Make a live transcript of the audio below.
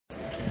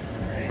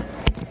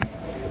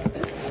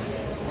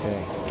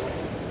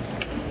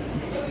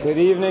Good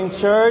evening,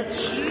 church.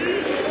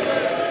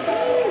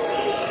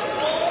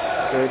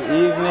 Good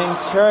evening,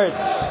 church.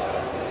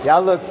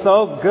 Y'all look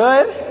so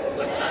good.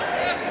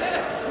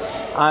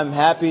 I'm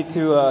happy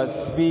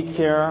to speak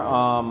here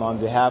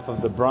on behalf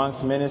of the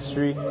Bronx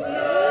Ministry.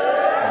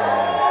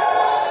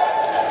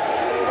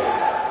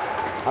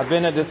 I've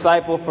been a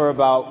disciple for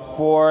about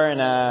 4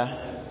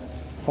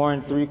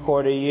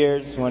 3/4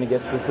 years, if you want to get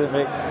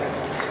specific.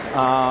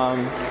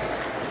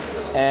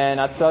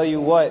 And I tell you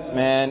what,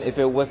 man, if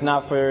it was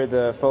not for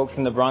the folks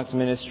in the Bronx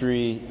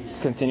Ministry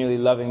continually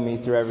loving me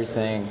through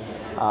everything,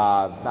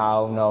 I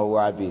don't know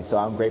where I'd be. So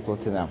I'm grateful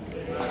to them.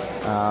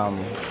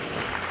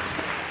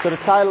 So the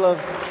title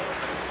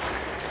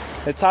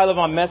of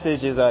my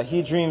message is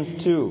He Dreams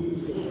Too.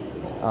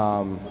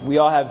 We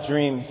all have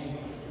dreams,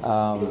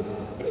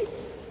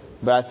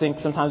 but I think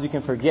sometimes we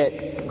can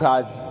forget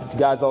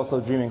God's also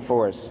dreaming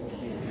for us.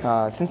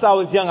 Since I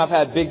was young, I've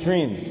had big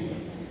dreams.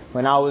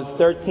 When I was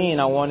 13,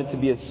 I wanted to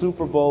be a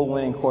Super Bowl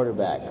winning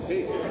quarterback.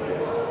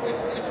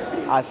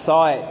 I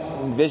saw it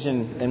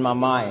envisioned in my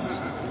mind.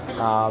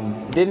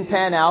 Didn't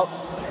pan out,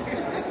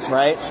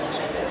 right?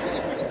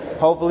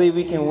 Hopefully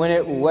we can win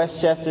it with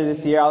Westchester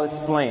this year. I'll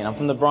explain. I'm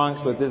from the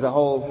Bronx, but there's a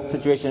whole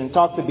situation.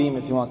 Talk to Beam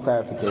if you want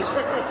clarification.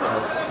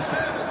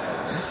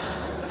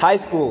 Right? High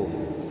school.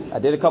 I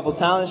did a couple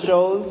talent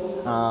shows.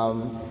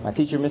 My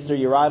teacher, Mr.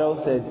 Urado,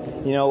 said,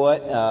 you know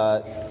what,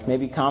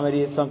 maybe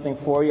comedy is something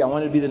for you. I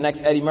wanted to be the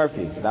next Eddie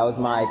Murphy. That was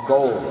my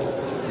goal,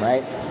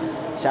 right?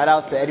 Shout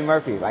outs to Eddie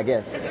Murphy, I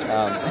guess.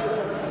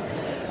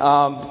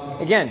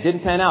 Again,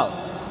 didn't pan out.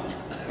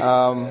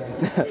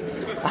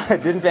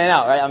 Didn't pan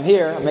out, right? I'm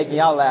here, I'm making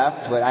y'all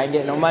laugh, but I ain't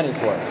getting no money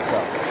for it. So,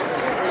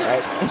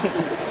 right?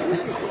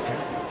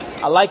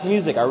 I like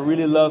music. I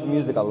really love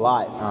music a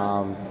lot.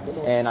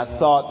 And I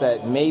thought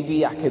that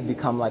maybe I could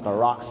become like a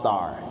rock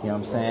star. You know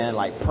what I'm saying?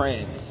 Like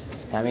Prince.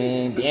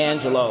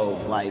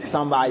 D'Angelo. Like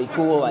somebody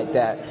cool like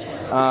that.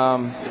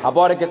 I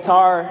bought a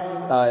guitar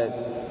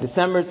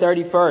December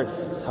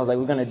 31st. I was like,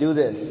 we're going to do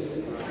this.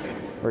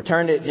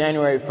 Returned it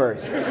January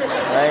 1st.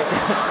 Right?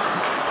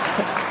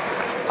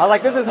 I was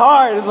like, this is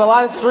hard. There's a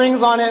lot of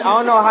strings on it. I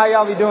don't know how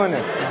y'all be doing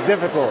this. It's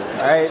difficult.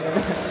 Right?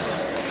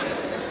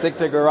 Stick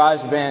to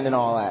GarageBand and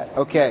all that.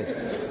 Okay.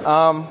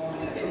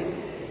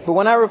 But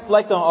when I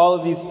reflect on all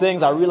of these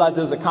things, I realize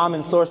there's a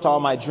common source to all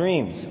my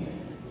dreams.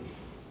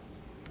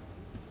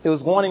 It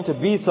was wanting to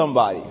be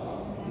somebody.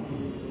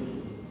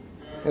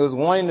 It was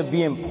wanting to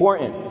be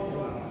important.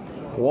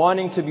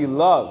 Wanting to be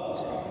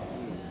loved.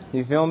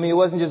 You feel me? It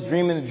wasn't just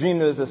dreaming the dream.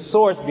 There was a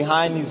source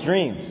behind these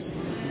dreams.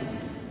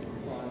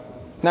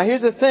 Now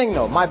here's the thing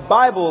though. My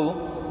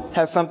Bible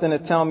has something to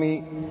tell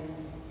me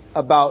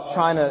about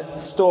trying to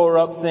store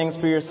up things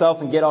for yourself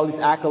and get all these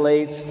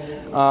accolades.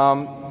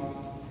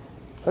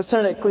 Let's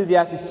turn to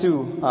Ecclesiastes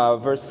 2,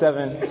 verse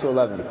 7 to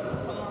 11.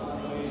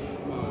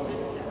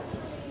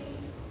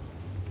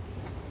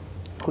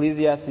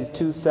 Ecclesiastes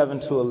 2, 7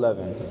 to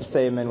 11. Just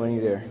say amen when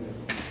you're there.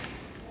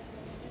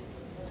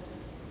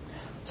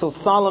 So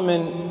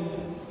Solomon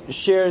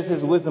shares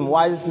his wisdom,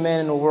 wisest man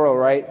in the world,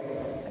 right?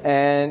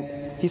 And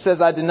he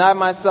says, I denied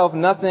myself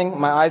nothing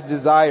my eyes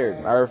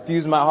desired. I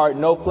refused my heart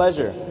no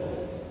pleasure.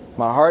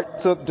 My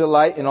heart took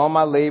delight in all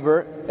my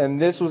labor, and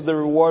this was the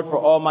reward for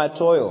all my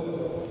toil.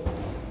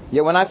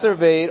 Yet when I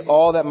surveyed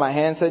all that my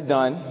hands had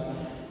done,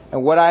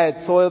 and what I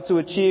had toiled to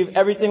achieve,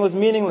 everything was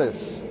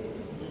meaningless.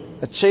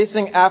 A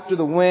chasing after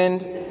the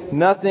wind,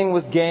 nothing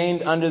was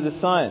gained under the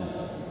sun.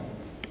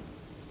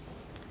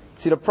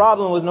 See, the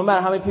problem was no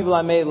matter how many people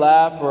I made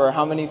laugh, or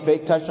how many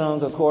fake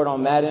touchdowns I scored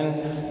on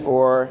Madden,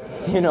 or,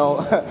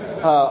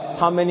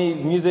 how many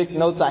music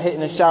notes I hit in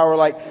the shower,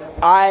 like,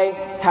 I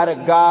had a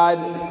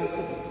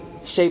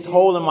God-shaped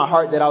hole in my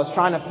heart that I was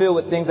trying to fill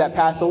with things that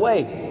pass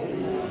away.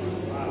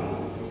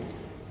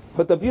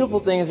 But the beautiful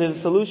thing is there's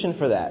a solution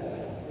for that.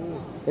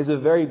 It's a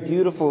very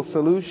beautiful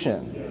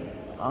solution.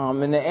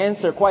 And the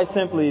answer, quite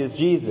simply, is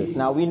Jesus.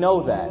 Now, we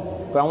know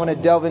that, but I want to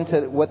delve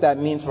into what that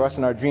means for us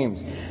in our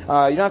dreams. You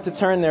don't have to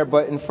turn there,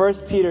 but in 1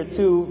 Peter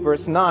 2,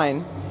 verse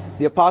 9,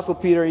 the Apostle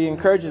Peter, he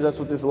encourages us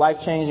with this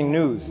life-changing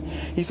news.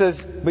 He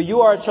says, but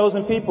you are a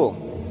chosen people,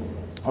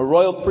 a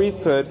royal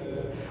priesthood,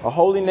 a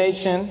holy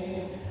nation,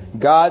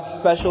 God's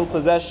special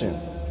possession,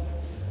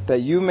 that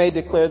you may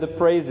declare the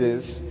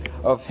praises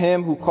of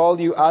Him who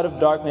called you out of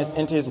darkness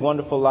into His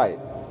wonderful light.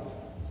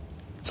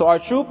 So our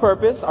true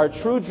purpose, our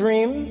true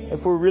dream,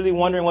 if we're really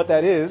wondering what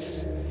that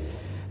is,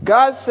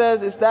 God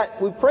says is that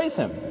we praise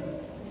Him.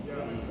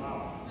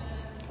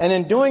 And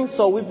in doing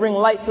so, we bring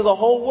light to the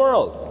whole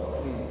world.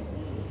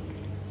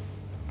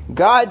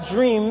 God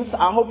dreams,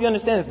 I hope you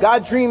understand this,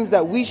 God dreams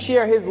that we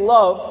share His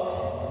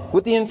love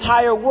with the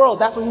entire world.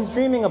 That's what He's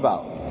dreaming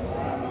about.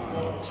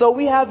 So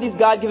we have these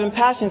God-given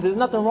passions. There's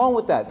nothing wrong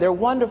with that. They're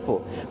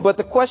wonderful. But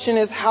the question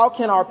is, how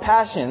can our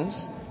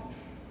passions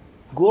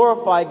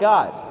glorify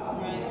God?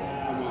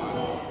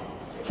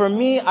 For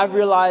me, I've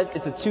realized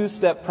it's a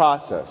two-step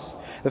process.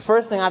 The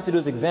first thing I have to do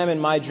is examine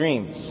my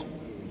dreams.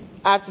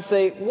 I have to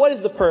say, what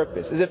is the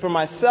purpose? Is it for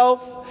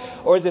myself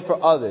or is it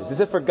for others? Is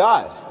it for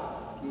God?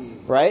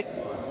 Right?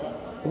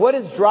 What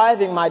is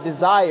driving my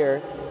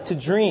desire to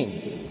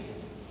dream?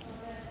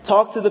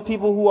 Talk to the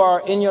people who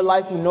are in your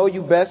life who know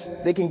you best.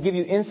 They can give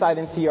you insight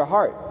into your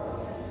heart.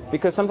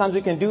 Because sometimes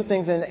we can do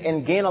things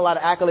and gain a lot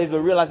of accolades, but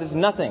realize it's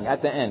nothing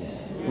at the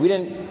end. We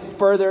didn't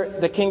further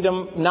the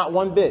kingdom not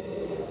one bit.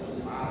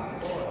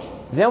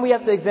 Then we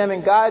have to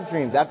examine God's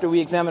dreams after we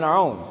examine our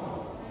own.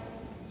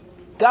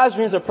 God's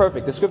dreams are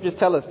perfect. The scriptures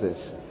tell us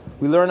this.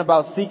 We learn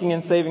about seeking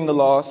and saving the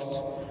lost,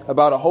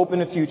 about a hope in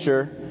the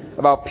future,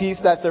 about peace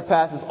that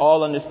surpasses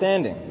all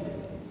understanding.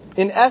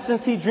 In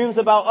essence, He dreams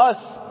about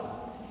us.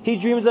 He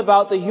dreams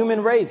about the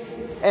human race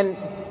and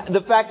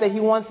the fact that He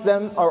wants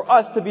them or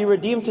us to be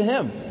redeemed to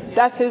Him.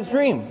 That's His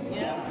dream.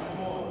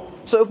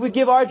 So if we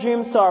give our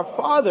dreams to our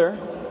Father,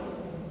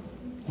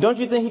 don't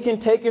you think He can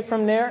take it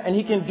from there and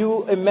He can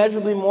do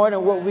immeasurably more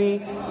than what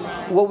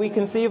we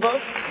conceive of?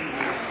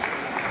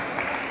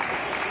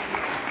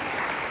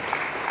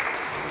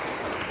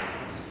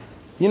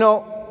 You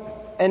know,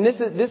 and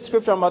this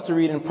scripture I'm about to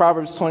read in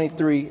Proverbs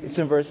 23, it's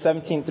in verse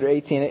 17 through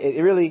 18.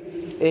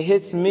 It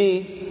hits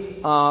me,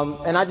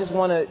 and I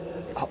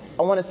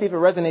want to see if it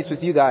resonates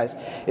with you guys.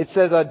 It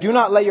says, "Do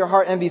not let your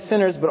heart envy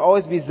sinners, but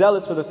always be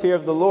zealous for the fear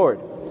of the Lord.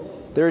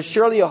 There is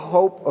surely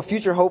a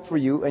future hope for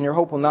you, and your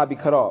hope will not be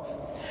cut off."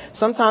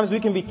 Sometimes we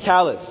can be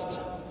calloused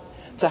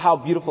to how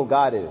beautiful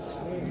God is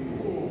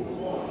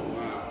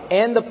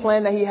and the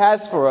plan that He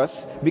has for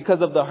us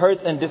because of the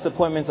hurts and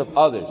disappointments of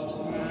others.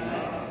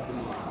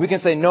 We can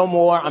say, no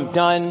more, I'm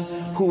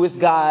done, who is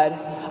God?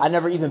 I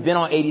never even been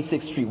on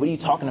 86th Street. What are you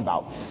talking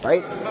about?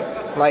 Right?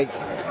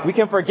 Like, we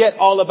can forget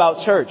all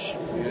about church.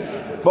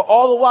 But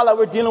all the while that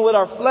we're dealing with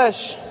our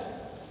flesh,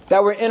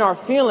 that we're in our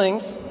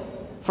feelings,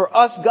 for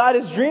us, God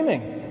is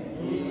dreaming.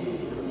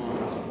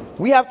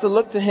 We have to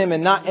look to Him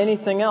and not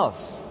anything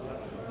else.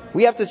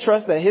 We have to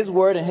trust that His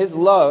word and His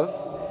love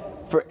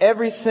for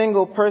every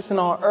single person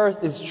on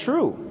earth is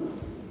true.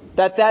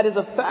 That is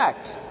a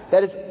fact.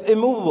 That is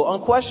immovable,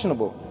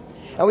 unquestionable.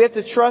 And we have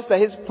to trust that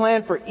His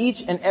plan for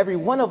each and every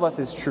one of us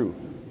is true.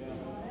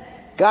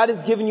 God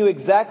has given you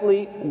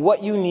exactly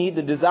what you need,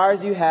 the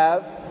desires you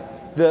have,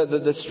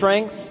 the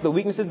strengths, the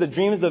weaknesses, the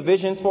dreams, the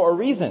visions for a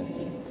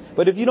reason.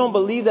 But if you don't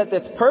believe that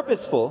that's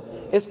purposeful,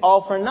 it's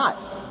all for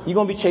naught. You're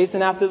going to be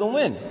chasing after the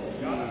wind.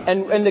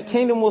 And the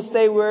kingdom will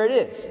stay where it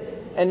is.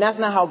 And that's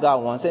not how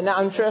God wants it. And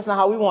I'm sure that's not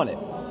how we want it.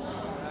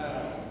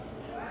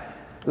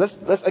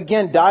 Let's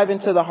again dive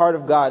into the heart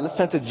of God. Let's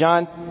turn to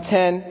John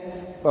 10.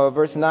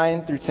 Verse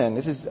 9 through 10.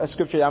 This is a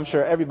scripture that I'm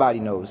sure everybody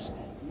knows.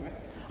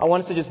 I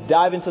want us to just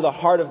dive into the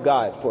heart of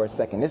God for a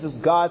second. This is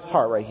God's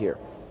heart right here.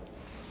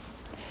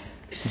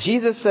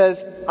 Jesus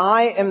says,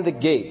 "I am the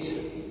gate.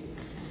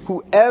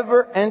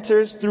 Whoever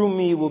enters through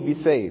me will be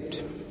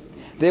saved.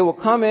 They will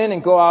come in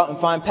and go out and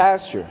find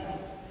pasture.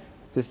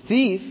 The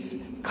thief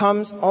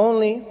comes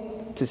only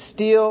to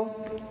steal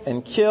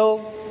and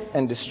kill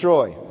and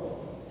destroy.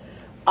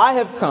 I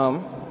have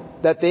come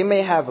that they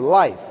may have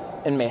life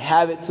and may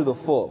have it to the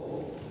full."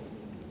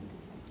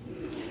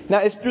 Now,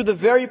 it's through the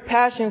very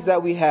passions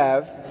that we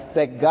have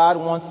that God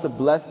wants to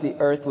bless the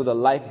earth with a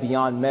life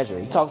beyond measure.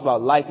 He talks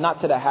about life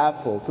not to the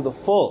half full, to the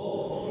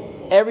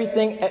full.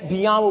 Everything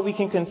beyond what we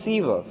can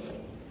conceive of.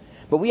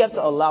 But we have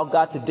to allow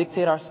God to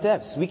dictate our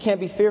steps. We can't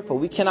be fearful.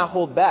 We cannot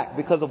hold back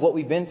because of what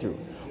we've been through.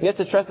 We have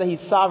to trust that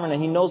He's sovereign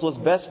and He knows what's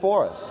best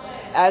for us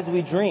as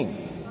we dream.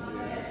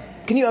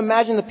 Can you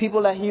imagine the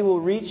people that He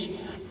will reach?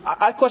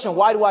 I question,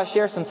 why do I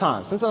share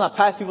sometimes? Sometimes I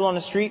pass people on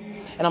the street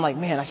and I'm like,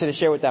 man, I should have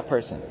shared with that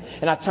person.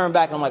 And I turn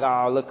back and I'm like, oh,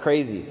 I look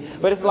crazy.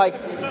 But it's like,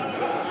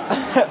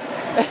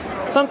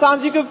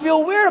 sometimes you can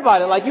feel weird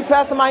about it. Like you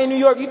pass somebody in New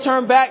York, you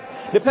turn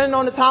back, depending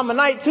on the time of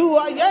night too,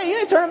 you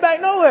ain't turning back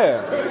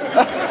nowhere.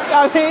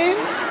 I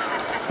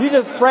mean, you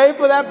just pray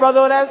for that brother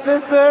or that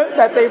sister,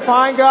 that they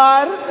find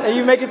God, and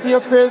you make it to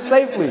your crib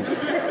safely.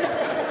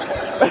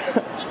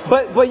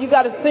 But you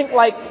got to think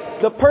like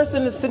the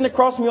person that's sitting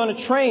across from you on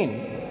a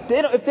train.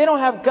 If they don't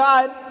have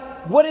God,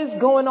 what is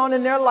going on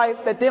in their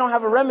life that they don't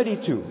have a remedy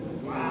to?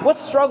 What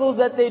struggles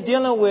that they're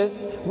dealing with?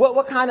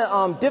 What kind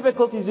of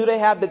difficulties do they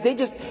have that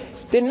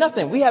they're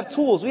nothing? We have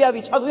tools. We have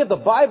each other. We have the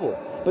Bible.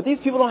 But these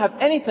people don't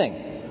have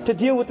anything to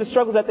deal with the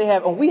struggles that they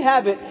have. And we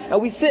have it.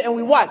 And we sit and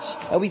we watch.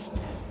 And we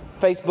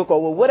Facebook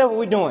or whatever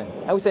we're doing.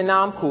 And we say,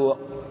 nah, I'm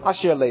cool. I'll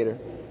share later.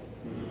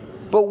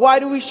 But why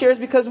do we share? It's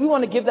because we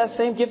want to give that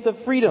same gift of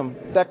freedom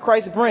that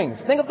Christ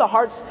brings. Think of the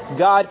hearts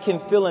God can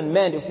fill and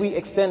mend if we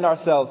extend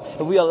ourselves,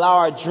 if we allow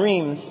our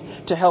dreams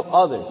to help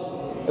others,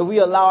 if we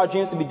allow our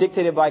dreams to be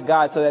dictated by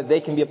God so that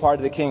they can be a part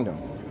of the kingdom.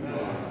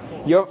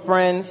 Your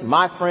friends,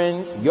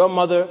 your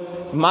mother,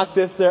 my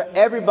sister,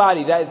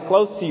 everybody that is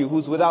close to you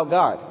who's without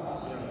God,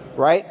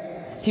 right?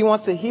 He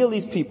wants to heal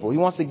these people. He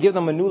wants to give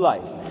them a new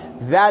life.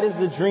 That is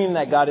the dream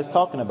that God is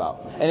talking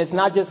about. And it's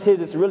not just His,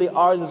 it's really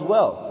ours as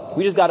well.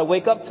 We just got to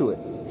wake up to it.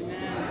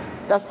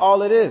 That's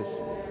all it is.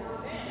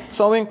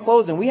 So in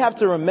closing, we have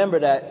to remember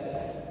that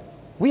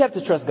we have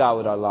to trust God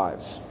with our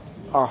lives,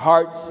 our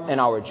hearts,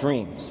 and our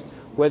dreams.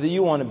 Whether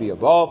you want to be a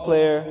ball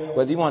player,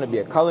 whether you want to be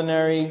a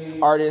culinary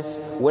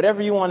artist,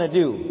 whatever you want to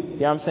do, you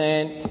know what I'm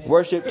saying?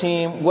 worship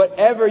team,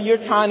 whatever you're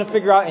trying to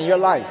figure out in your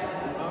life.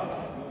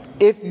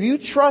 If you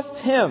trust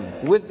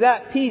Him with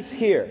that piece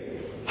here,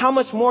 how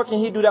much more can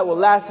He do that will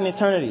last in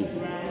eternity?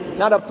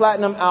 Not a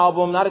platinum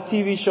album, not a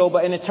TV show,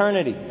 but in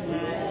eternity.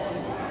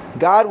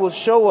 God will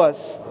show us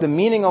the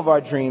meaning of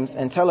our dreams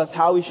and tell us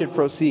how we should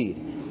proceed.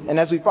 And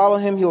as we follow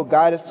Him, He will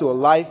guide us to a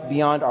life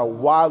beyond our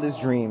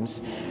wildest dreams.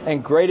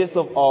 And greatest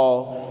of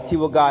all, He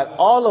will guide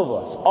all of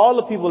us, all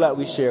the people that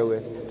we share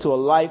with, to a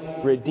life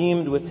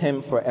redeemed with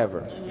Him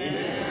forever.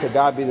 To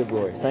God be the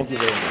glory. Thank you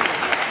very much.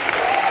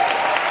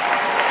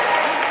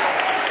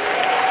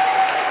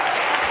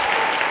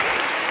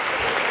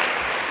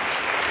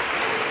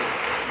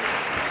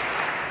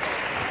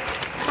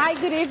 Hi,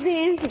 good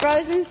evening,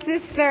 brothers and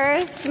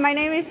sisters. My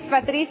name is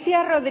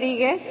Patricia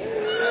Rodriguez.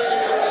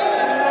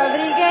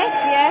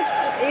 Yes.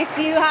 If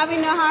you're having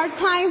a hard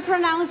time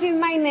pronouncing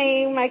my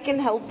name, I can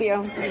help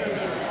you.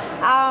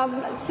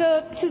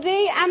 So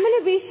today I'm going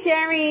to be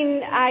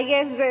sharing, I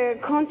guess, the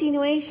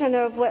continuation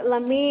of what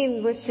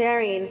Lamin was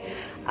sharing.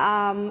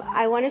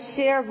 I want to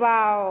share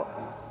about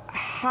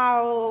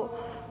how...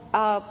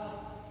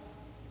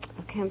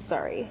 I'm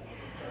sorry.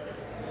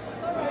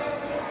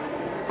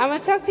 I'm going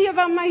to talk to you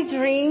about my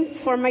dreams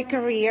for my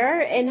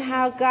career and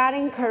how God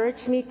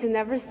encouraged me to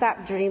never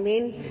stop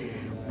dreaming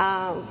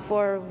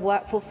for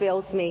what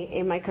fulfills me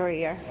in my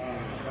career.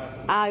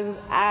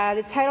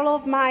 The title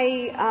of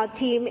my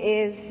team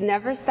is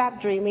Never Stop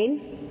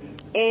Dreaming.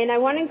 And I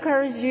want to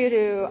encourage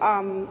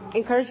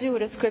you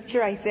with a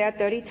scripture, Isaiah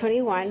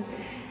 30:21,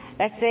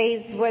 that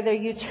says, whether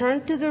you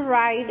turn to the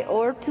right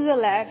or to the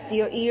left,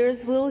 your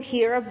ears will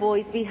hear a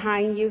voice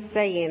behind you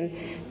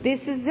saying,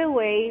 this is the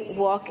way,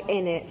 walk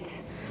in it.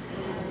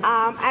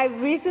 I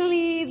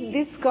recently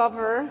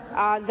discovered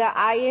that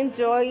I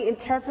enjoy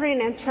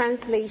interpreting and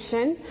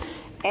translation.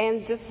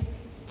 And just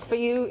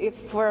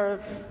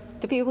for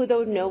the people who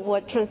don't know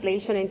what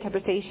translation and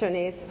interpretation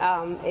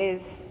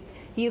is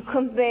you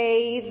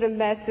convey the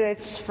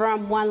message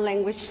from one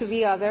language to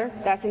the other.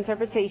 That's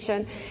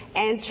interpretation.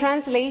 And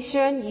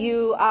translation,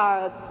 you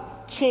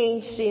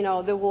change,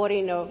 the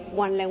wording of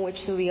one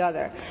language to the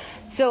other.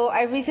 So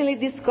I recently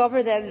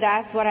discovered that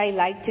that's what I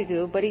like to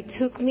do, but it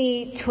took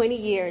me 20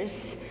 years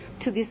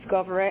to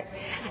discover it.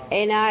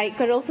 And I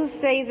could also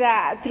say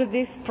that through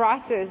this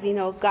process,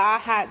 God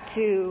had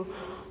to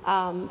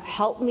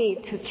help me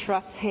to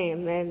trust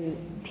Him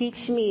and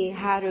teach me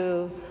how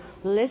to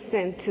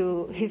listen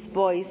to His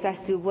voice as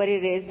to what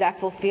it is that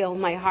fulfilled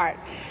my heart.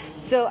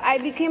 So I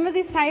became a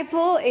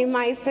disciple in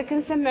my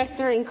second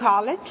semester in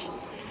college.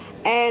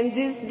 And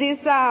this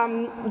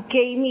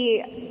gave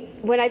me,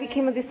 when I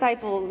became a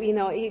disciple,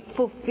 it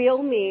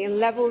fulfilled me in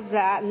levels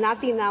that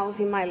nothing else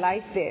in my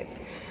life did.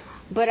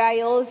 But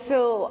I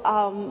also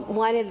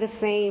wanted the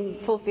same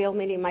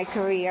fulfillment in my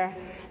career.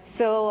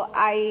 So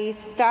I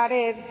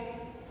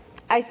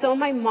saw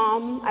my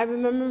mom. I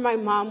remember my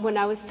mom when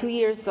I was 2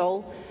 years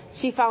old.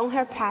 She found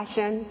her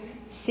passion.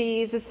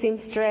 She is a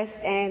seamstress,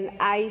 and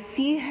I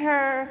see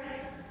her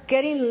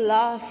getting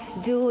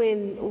lost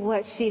doing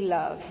what she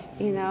loves,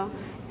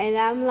 And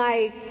I'm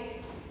like,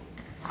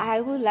 I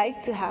would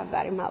like to have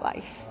that in my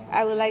life.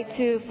 I would like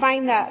to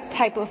find that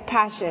type of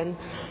passion.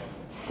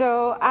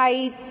 So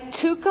I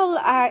took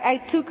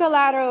a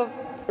lot of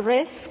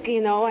risk,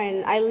 and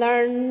I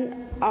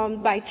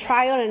learned by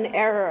trial and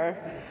error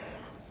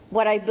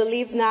what I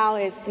believe now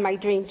is my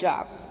dream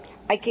job.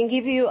 I can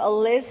give you a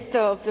list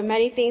of the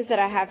many things that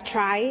I have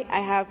tried.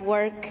 I have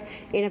worked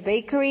in a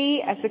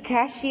bakery as a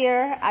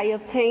cashier. I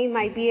obtained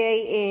my BA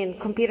in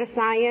computer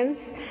science.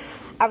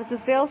 I was a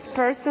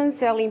salesperson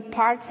selling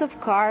parts of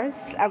cars.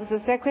 I was a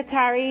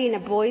secretary in a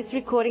voice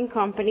recording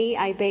company.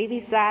 I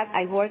babysat.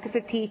 I work as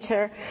a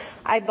teacher.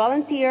 I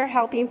volunteer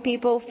helping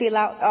people fill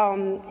out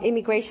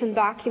immigration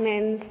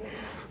documents.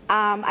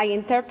 I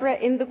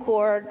interpret in the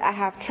court. I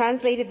have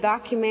translated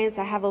documents.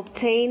 I have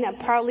obtained a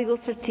paralegal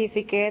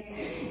certificate.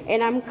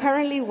 And I'm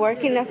currently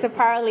working as a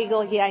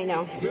paralegal. Yeah, I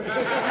know.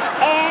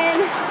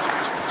 And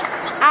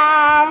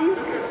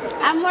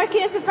I'm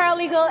working as a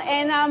paralegal,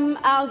 and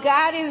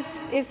God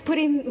is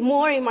putting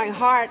more in my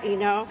heart,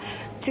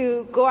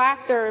 to go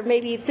after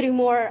maybe 3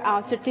 more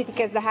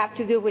certificates that have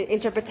to do with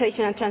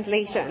interpretation and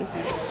translation.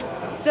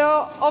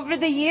 So over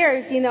the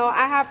years,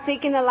 I have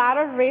taken a lot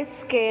of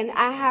risk, and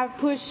I have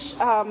pushed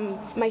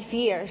my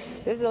fears.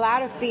 There's a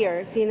lot of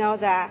fears,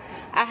 that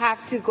I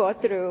have to go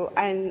through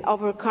and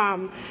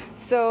overcome.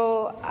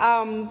 So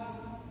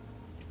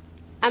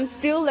I'm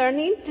still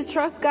learning to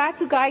trust God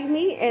to guide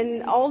me,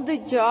 and all the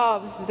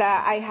jobs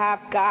that I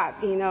have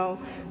got,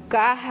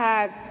 God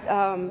had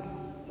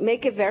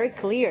make it very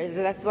clear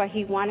that that's what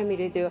He wanted me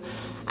to do.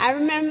 I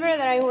remember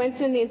that I went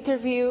to an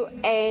interview,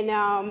 and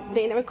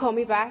they never called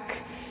me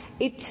back.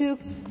 It took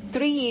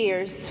 3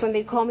 years when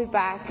they called me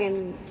back,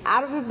 and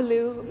out of the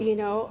blue,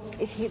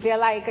 they're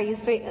like, are you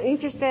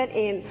interested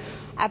in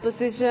a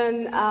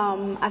position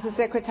as a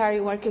secretary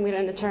working with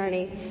an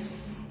attorney?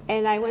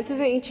 And I went to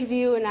the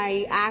interview, and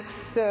I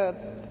asked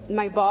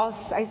my boss,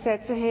 I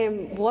said to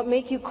him, what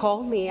made you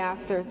call me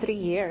after 3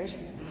 years?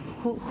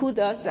 Who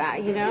does that,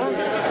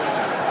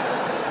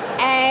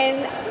 And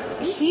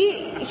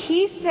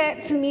he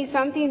said to me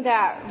something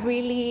that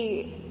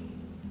really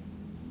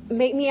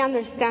made me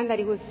understand that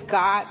it was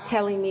God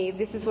telling me,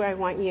 this is where I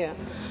want you.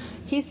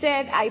 He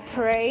said, I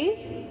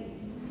pray,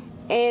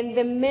 and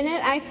the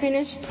minute I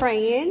finished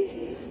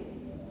praying,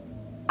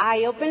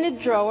 I opened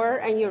a drawer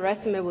and your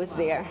resume was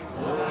there.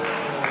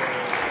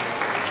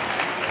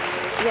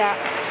 Yeah.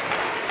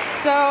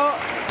 So,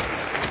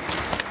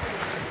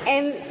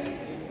 and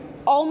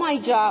all my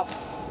jobs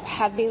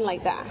have been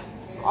like that.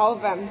 All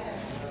of them.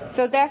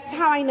 So that's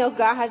how I know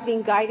God has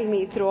been guiding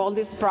me through all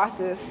this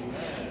process.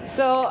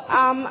 So,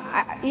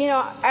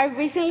 I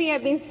recently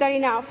have been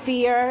studying out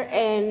fear,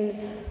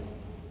 and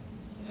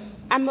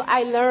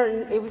I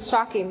learned, it was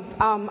shocking.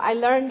 I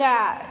learned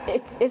that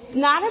it's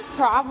not a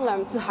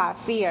problem to have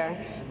fear,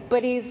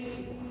 but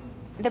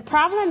the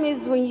problem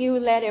is when you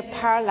let it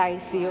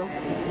paralyze you,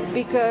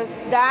 because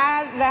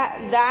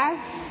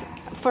that's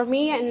for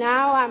me. And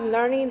now I'm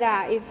learning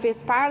that if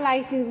it's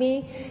paralyzing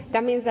me,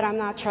 that means that I'm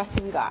not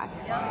trusting God.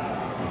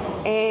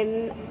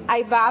 And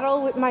I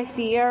battle with my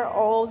fear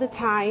all the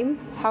time.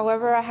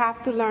 However, I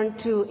have to learn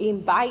to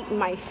invite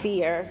my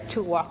fear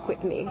to walk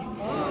with me.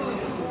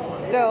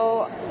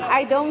 So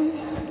I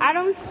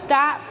don't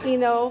stop,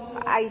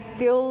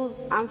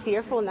 I'm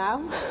fearful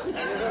now.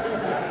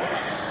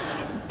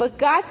 But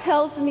God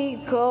tells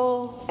me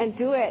go and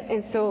do it.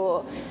 And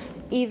so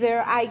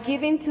either I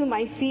give in to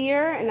my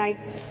fear and I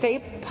stay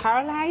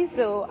paralyzed,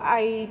 or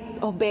I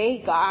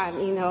obey God,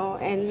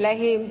 and let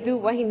Him do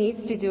what He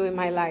needs to do in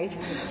my life.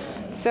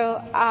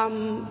 So,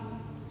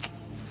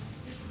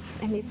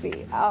 let me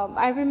see.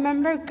 I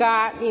remember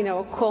God,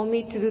 called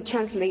me to do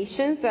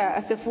translations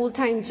as a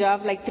full-time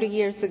job like 3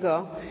 years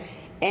ago.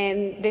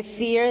 And the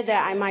fear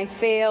that I might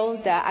fail,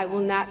 that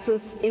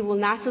it will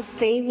not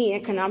sustain me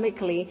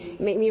economically,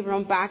 made me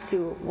run back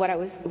to what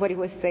it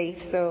was safe.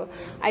 So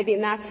I did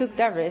not took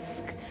that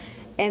risk.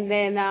 And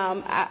then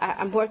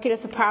I'm working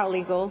as a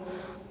paralegal.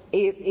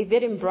 It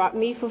didn't brought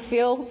me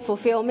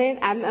fulfillment.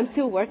 I'm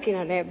still working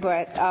on it,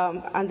 but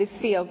on this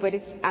field. But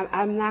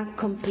I'm not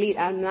complete.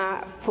 I'm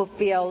not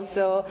fulfilled.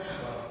 So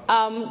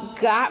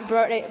God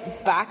brought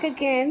it back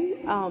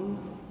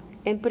again.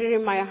 And put it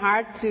in my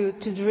heart to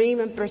dream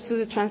and pursue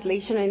the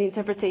translation and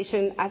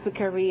interpretation as a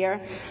career.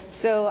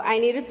 So I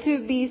needed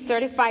to be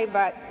certified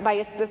by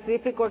a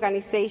specific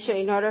organization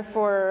in order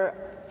for,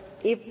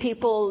 if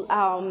people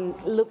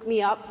look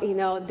me up,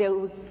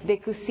 they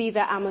could see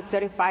that I'm a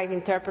certified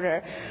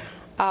interpreter.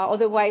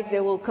 Otherwise, they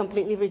will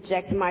completely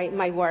reject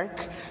my work.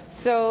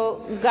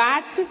 So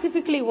God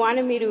specifically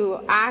wanted me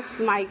to ask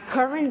my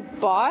current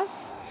boss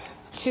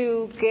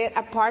to get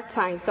a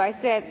part-time. So I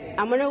said,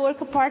 I'm going to work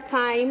a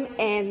part-time,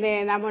 and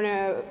then I'm going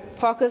to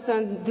focus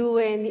on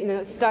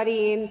doing,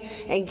 studying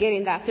and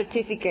getting that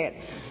certificate.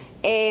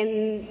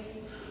 And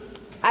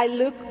I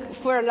look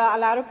for a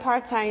lot of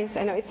part-times.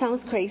 I know it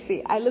sounds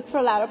crazy. I look for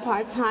a lot of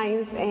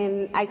part-times,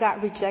 and I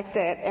got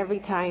rejected every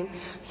time.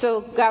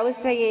 So God was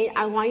saying,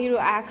 I want you to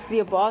ask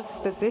your boss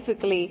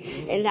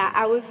specifically. And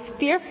I was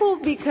fearful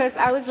because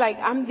I was like,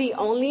 I'm the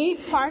only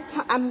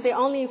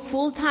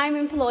full-time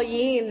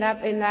employee in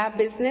that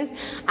business.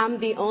 I'm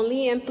the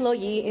only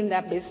employee in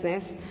that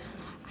business.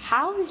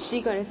 How is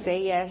she going to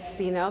say yes,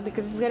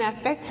 because it's going to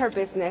affect her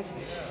business.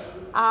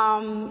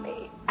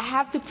 I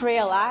have to pray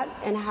a lot,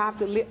 and I have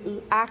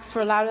to ask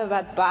for a lot of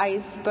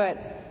advice, but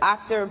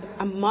after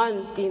a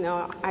month,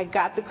 I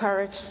got the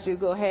courage to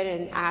go ahead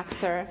and ask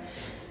her.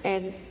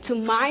 And to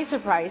my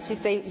surprise, she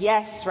said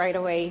yes right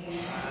away.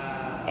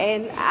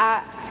 And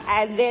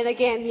then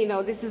again,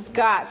 this is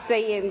God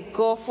saying,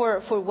 go for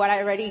what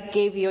I already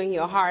gave you in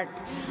your heart.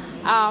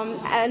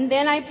 And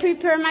then I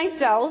prepare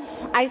myself.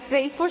 I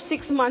save for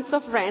 6 months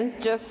of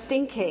rent just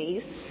in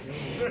case.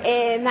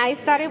 And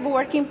I started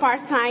working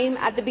part-time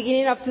at the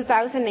beginning of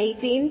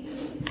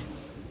 2018.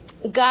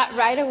 God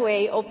right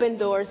away opened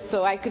doors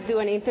so I could do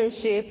an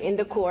internship in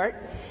the court.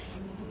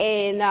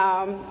 And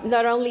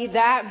not only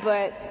that,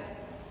 but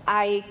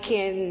I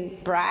can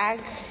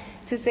brag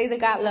to say that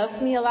God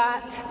loves me a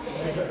lot.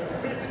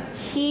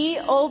 He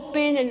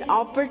opened an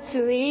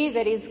opportunity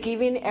that is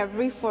given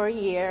every 4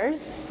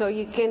 years. So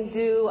you can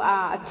do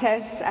a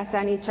test as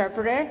an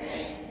interpreter.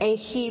 And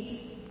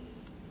He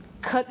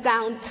cut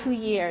down 2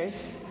 years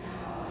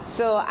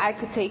so I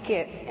could take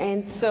it.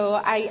 And so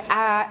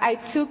I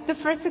took the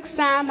first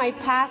exam, I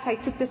passed. I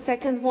took the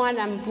second one,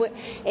 I'm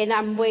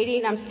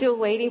still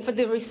waiting for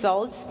the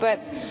results. But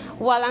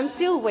while I'm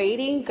still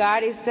waiting,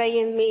 God is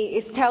telling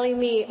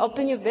me,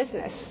 open your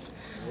business.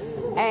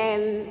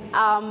 And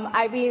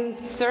I've been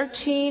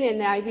searching,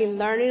 and I've been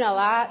learning a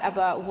lot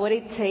about what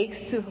it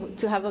takes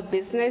to have a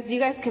business. You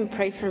guys can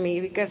pray for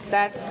me, because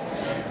that's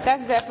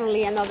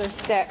definitely another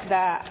step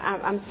that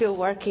I'm still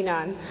working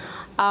on.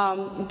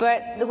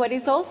 But what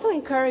is also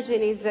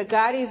encouraging is that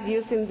God is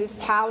using this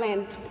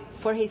talent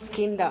for His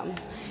kingdom.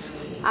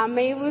 I'm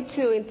able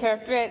to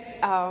interpret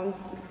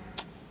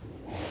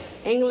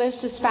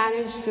English to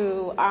Spanish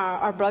to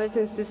our brothers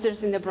and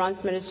sisters in the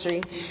Bronze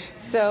Ministry.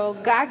 So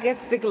God gets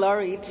the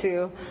glory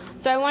too.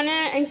 So I want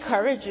to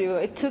encourage you.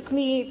 It took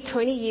me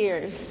 20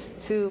 years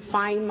to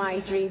find my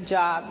dream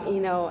job,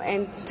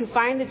 and to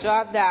find the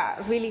job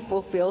that really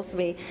fulfills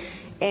me,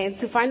 and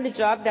to find the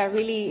job that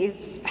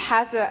really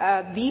has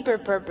a deeper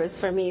purpose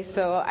for me.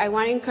 So I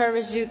want to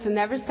encourage you to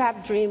never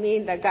stop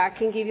dreaming, that God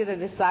can give you the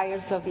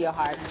desires of your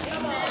heart.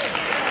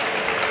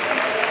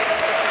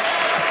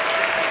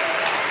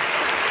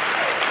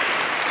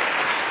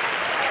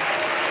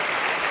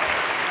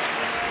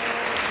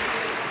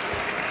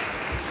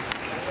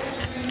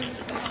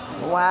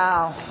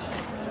 Wow.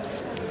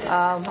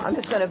 I'm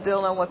just going to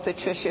build on what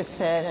Patricia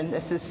said, and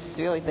it's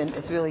really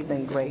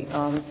been great.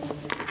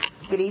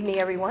 Good evening,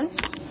 everyone.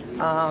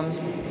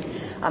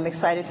 I'm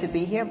excited to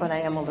be here, but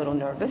I am a little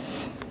nervous.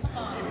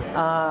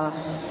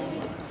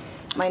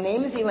 My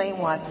name is Elaine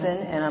Watson,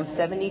 and I'm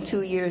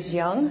 72 years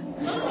young.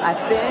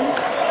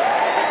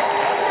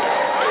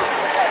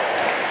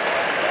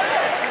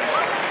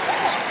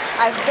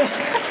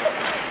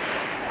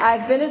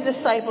 I've been a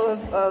disciple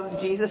of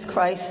Jesus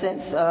Christ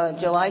since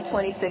July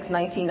 26,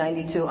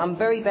 1992. I'm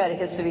very bad at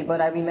history, but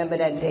I remember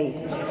that date.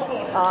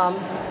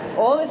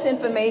 All this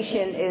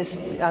information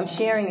I'm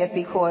sharing it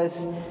because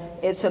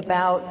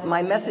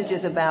my message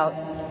is about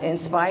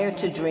inspired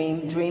to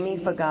dream,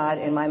 dreaming for God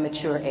in my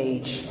mature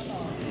age.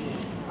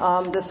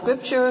 The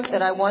scripture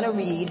that I want to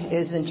read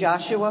is in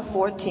Joshua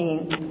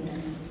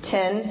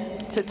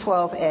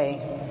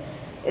 14:10-12a.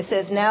 It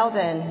says, "Now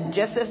then,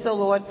 just as the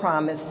Lord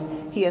promised,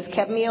 He has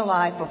kept me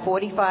alive for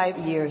 45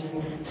 years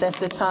since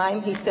the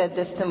time He said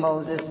this to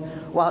Moses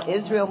while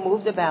Israel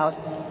moved about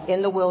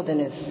in the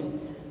wilderness.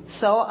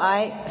 So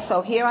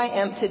here I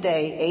am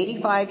today,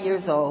 85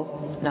 years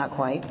old, not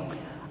quite.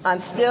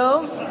 I'm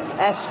still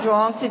as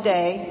strong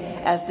today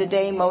as the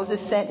day Moses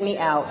sent me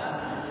out.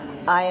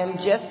 I am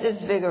just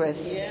as vigorous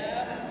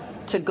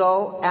to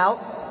go out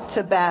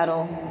to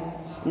battle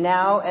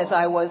now as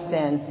I was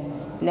then.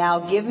 Now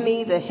give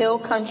me the hill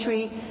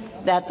country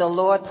that the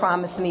Lord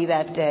promised me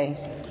that day."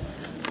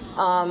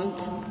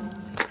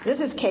 This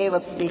is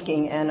Caleb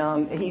speaking,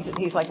 and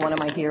he's like one of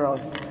my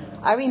heroes.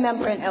 I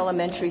remember in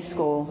elementary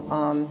school,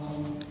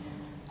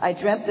 I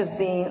dreamt of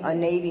being a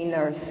Navy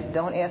nurse.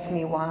 Don't ask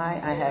me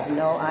why. I have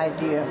no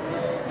idea.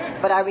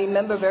 But I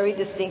remember very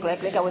distinctly, I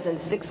think I was in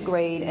 6th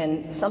grade, and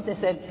something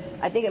said,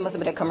 I think it must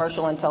have been a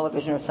commercial on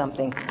television or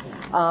something.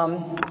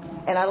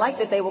 And I liked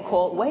that they were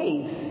called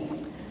waves.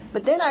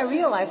 But then I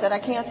realized that I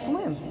can't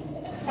swim.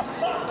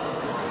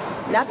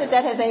 Not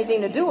that has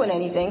anything to do with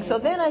anything. So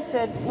then I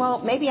said, well,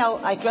 maybe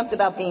I dreamt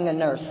about being a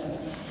nurse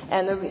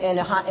and in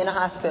a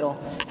hospital.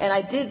 And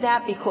I did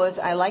that because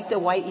I liked the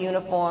white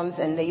uniforms,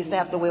 and they used to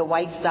have to wear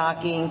white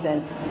stockings and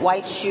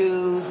white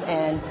shoes,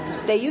 and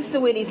they used to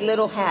wear these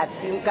little hats.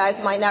 You guys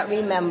might not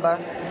remember.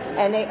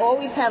 And they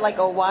always had like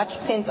a watch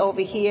pinned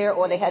over here,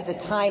 or they had the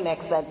Timex,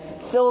 that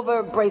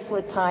silver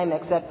bracelet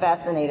Timex that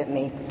fascinated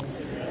me.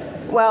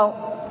 Well,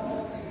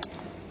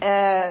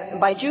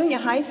 by junior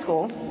high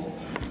school,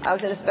 I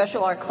was in a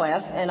special art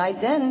class, and I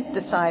then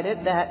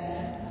decided that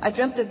I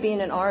dreamt of being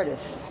an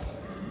artist.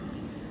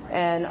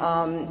 And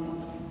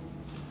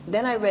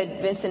then I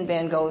read Vincent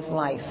van Gogh's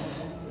life.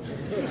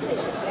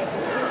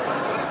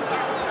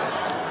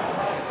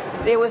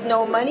 There was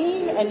no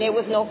money, and there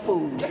was no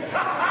food.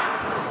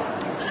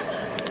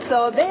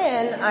 So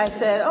then I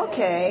said,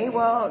 okay,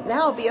 well, now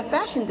I'll be a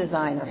fashion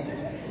designer,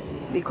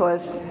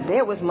 because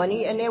there was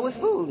money and there was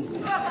food.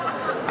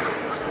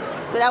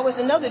 So that was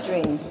another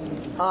dream.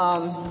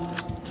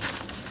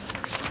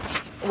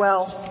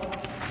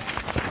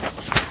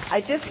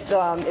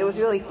 It was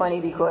really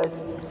funny because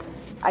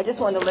I just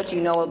wanted to let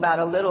you know about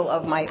a little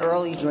of my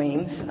early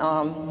dreams.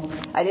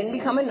 I didn't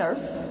become a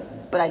nurse,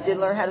 but I did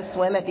learn how to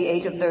swim at the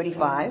age of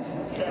 35.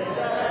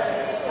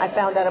 I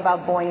found out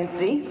about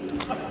buoyancy.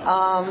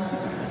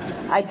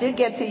 I did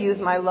get to use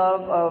my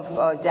love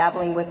of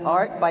dabbling with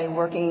art by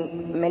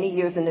working many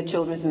years in the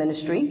children's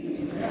ministry,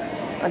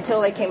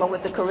 until they came up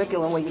with the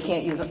curriculum where you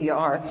can't use your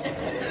art.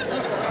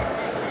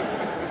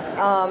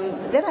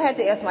 Then I had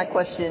to ask a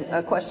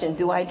question,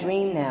 do I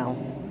dream now?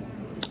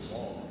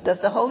 Does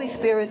the Holy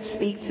Spirit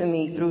speak to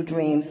me through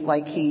dreams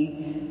like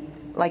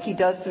he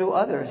does through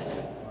others?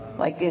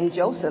 Like in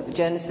Joseph,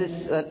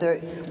 Genesis,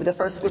 the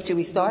first scripture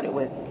we started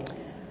with.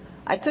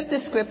 I took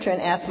this scripture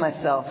and asked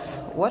myself,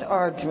 what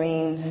are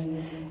dreams?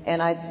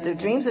 And the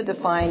dreams are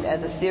defined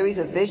as a series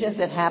of visions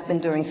that happen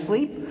during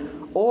sleep,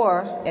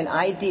 or an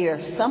idea,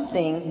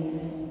 something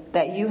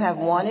that you have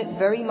wanted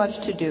very much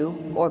to do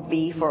or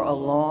be for a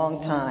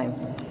long time.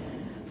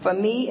 For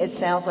me, it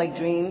sounds like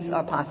dreams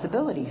are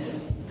possibilities.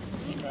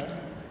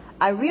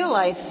 I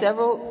realized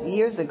several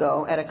years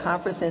ago at a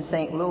conference in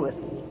St. Louis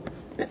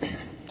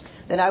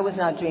that I was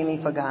not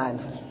dreaming for God,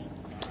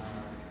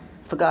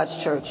 for God's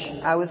church.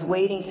 I was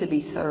waiting to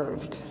be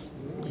served.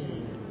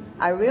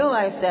 I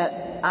realized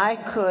that I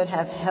could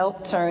have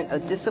helped turn a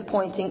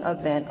disappointing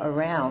event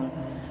around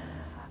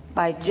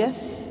by just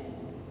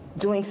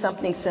doing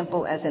something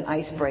simple as an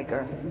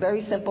icebreaker.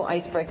 Very simple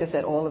icebreakers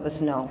that all of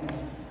us know.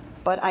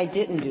 But I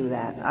didn't do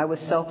that. I was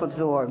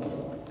self-absorbed.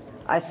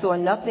 I saw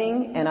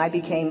nothing, and I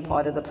became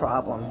part of the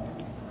problem.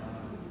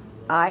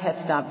 I had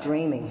stopped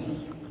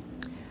dreaming.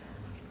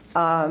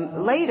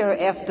 Later,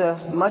 after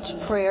much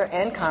prayer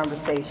and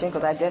conversation,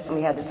 because I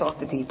definitely had to talk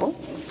to people,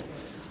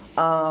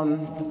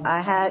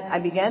 I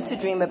began to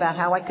dream about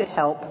how I could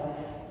help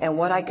and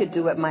what I could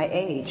do at my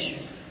age.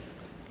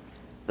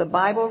 The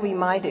Bible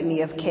reminded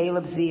me of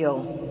Caleb's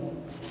zeal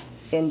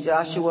in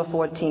Joshua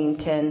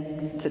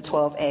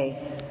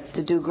 14:10-12a,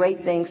 to do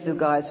great things through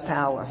God's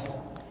power.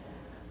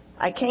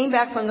 I came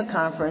back from the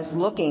conference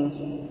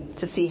looking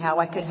to see how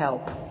I could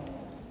help,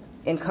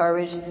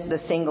 encourage the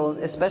singles,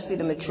 especially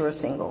the mature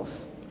singles.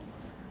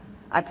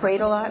 I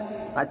prayed a lot,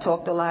 I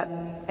talked a lot,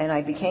 and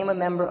I became a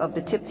member of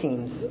the TIP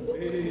teams,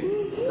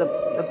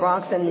 the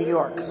Bronx and New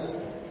York.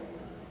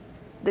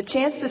 The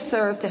chance to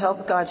serve to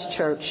help God's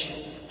church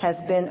has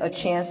been a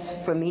chance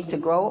for me to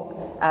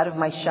grow out of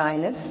my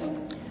shyness,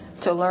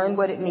 to learn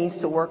what it means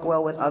to work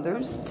well with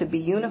others, to be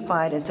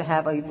unified, and to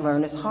have a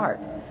learner's heart.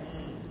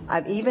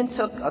 I've even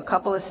took a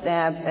couple of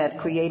stabs at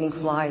creating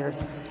flyers.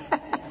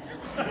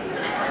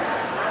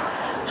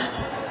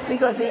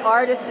 Because the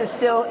artist is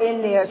still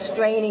in there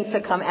straining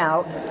to come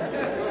out.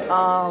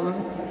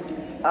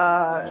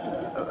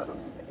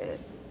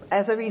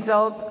 As a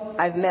result,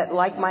 I've met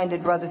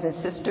like-minded brothers and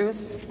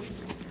sisters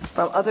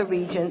from other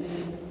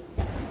regions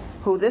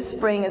who this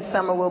spring and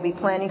summer will be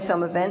planning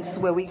some events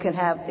where we can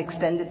have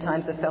extended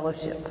times of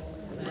fellowship.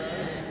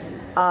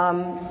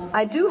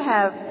 I do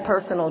have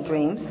personal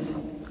dreams,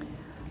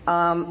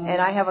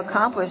 and I have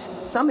accomplished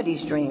some of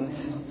these dreams.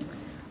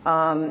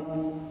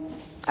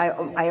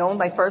 I owned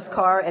my first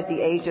car at the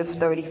age of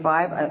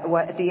 35.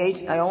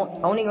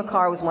 Owning a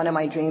car was one of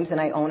my dreams, and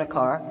I own a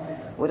car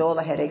with all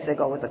the headaches that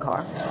go with the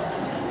car.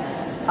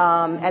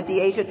 At the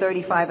age of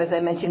 35, as I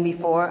mentioned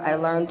before, I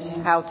learned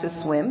how to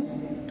swim.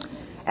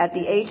 At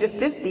the age of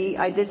 50,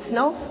 I did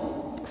snow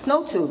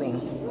tubing.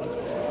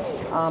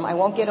 I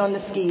won't get on the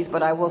skis,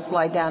 but I will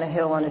slide down a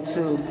hill on a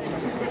tube.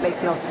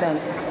 Makes no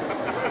sense.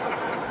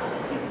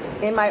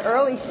 In my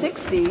early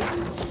 60s,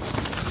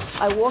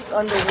 I walked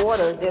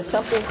underwater. There's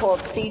something called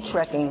sea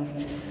trekking,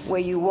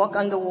 where you walk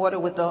underwater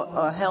with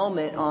a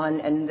helmet on,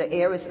 and the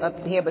air is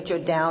up here, but you're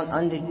down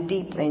under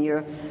deep, and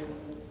you're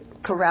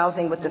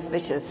carousing with the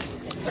fishes.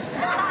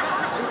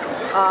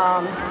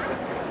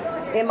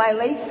 In my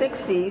late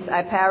 60s,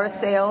 I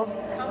parasailed,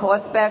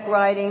 horseback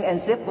riding,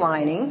 and zip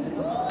lining.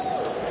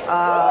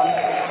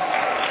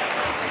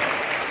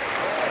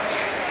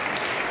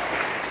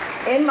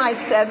 In my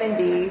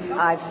 70s,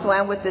 I've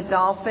swam with the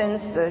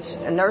dolphins, the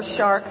nurse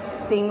sharks,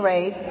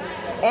 stingrays,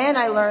 and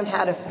I learned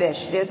how to fish.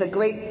 There's a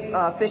great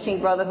fishing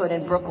brotherhood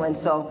in Brooklyn,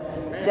 so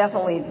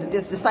definitely,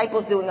 there's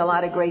disciples doing a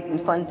lot of great and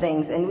fun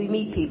things, and we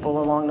meet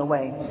people along the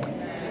way.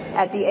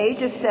 At the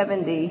age of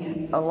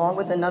 70, along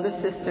with another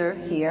sister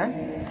here,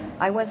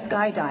 I went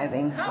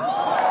skydiving.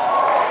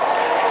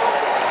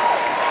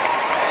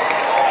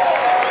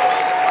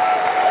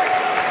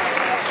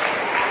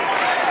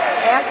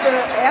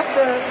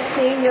 After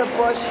Senior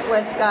Bush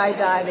went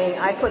skydiving,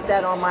 I put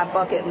that on my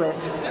bucket list,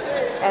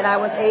 and I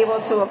was able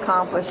to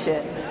accomplish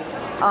it.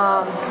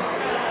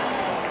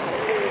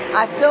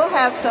 I still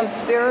have some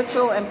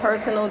spiritual and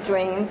personal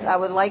dreams. I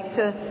would like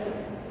to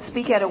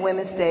speak at a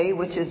Women's Day,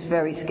 which is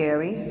very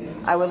scary.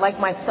 I would like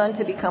my son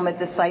to become a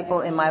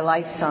disciple in my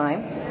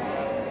lifetime.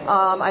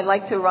 I'd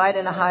like to ride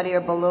in a hot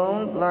air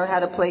balloon, learn how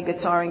to play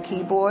guitar and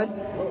keyboard,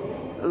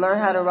 learn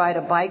how to ride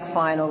a bike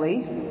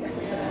finally,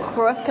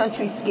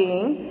 cross-country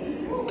skiing,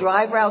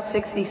 drive Route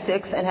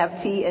 66, and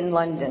have tea in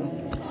London.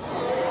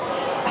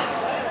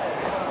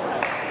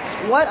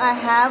 What I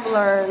have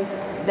learned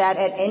that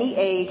at any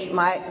age,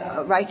 my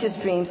righteous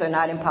dreams are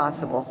not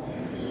impossible.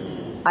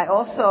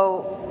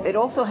 It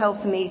also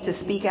helps me to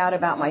speak out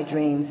about my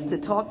dreams, to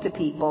talk to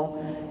people,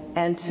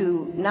 and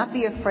to not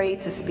be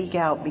afraid to speak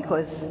out,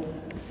 because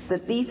the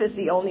thief is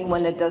the only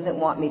one that doesn't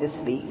want me to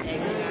speak.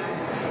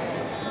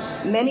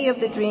 Many of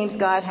the dreams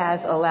God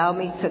has allowed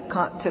me to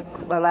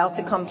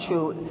come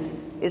true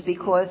is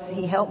because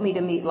He helped me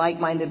to meet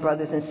like-minded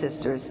brothers and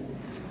sisters.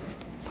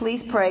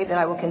 Please pray that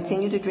I will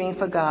continue to dream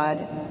for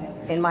God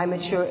in my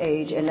mature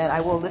age, and that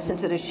I will listen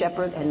to the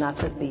shepherd and not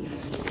the thief.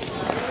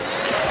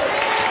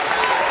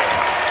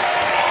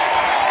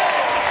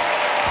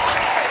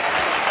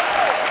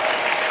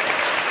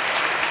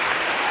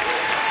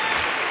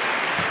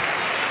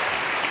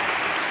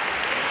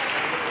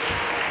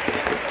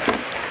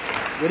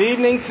 Good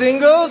evening,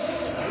 singles.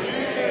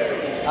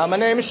 My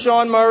name is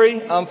Sean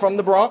Murray. I'm from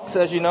the Bronx,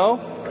 as you know.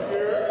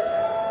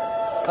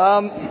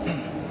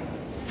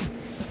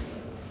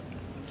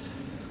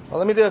 Well,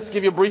 let me just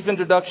give you a brief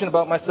introduction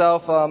about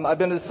myself. I've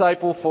been a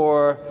disciple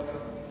for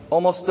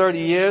almost 30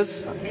 years.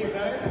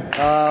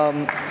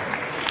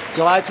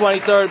 July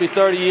 23rd will be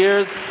 30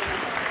 years.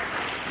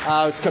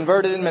 I was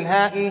converted in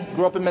Manhattan,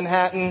 grew up in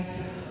Manhattan.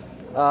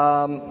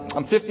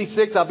 I'm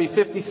 56, I'll be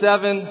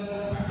 57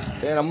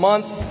 in a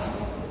month.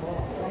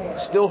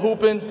 Still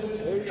hooping.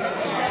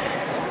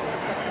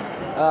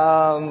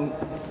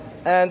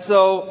 And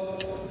so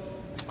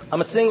I'm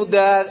a single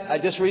dad. I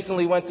just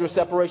recently went through a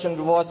separation and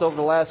divorce over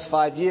the last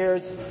 5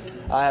 years.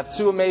 I have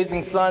two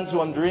amazing sons who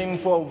I'm dreaming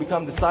for will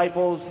become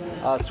disciples,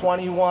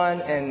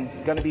 21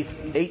 and going to be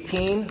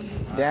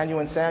 18. Daniel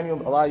and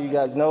Samuel. A lot of you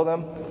guys know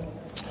them.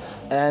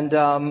 And,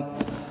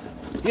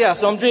 yeah,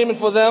 so I'm dreaming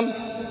for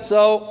them.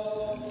 So,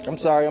 I'm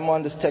sorry, I'm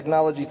on this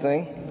technology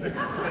thing.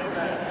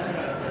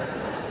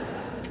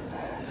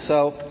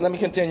 So, let me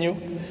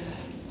continue.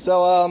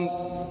 So,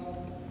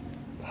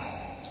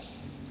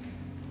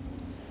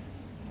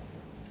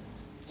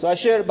 I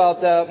shared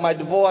about my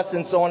divorce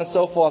and so on and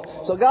so forth.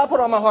 So God put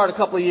on my heart a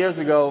couple of years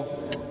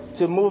ago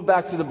to move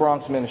back to the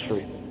Bronx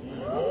ministry.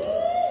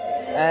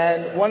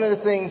 And one of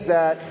the things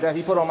that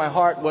he put on my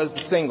heart was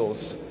the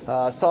singles.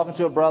 I was talking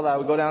to a brother. I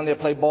would go down there,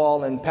 play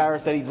ball, and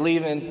Paris said he's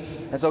leaving.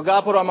 And so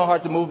God put on my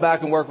heart to move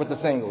back and work with the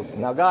singles.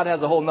 Now, God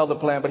has a whole nother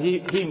plan, but he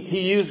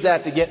used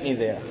that to get me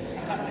there.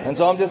 And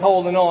so I'm just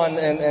holding on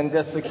and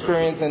just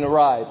experiencing the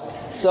ride.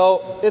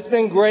 So it's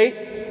been great.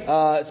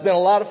 It's been a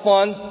lot of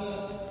fun.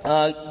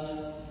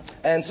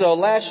 And so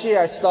last year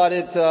I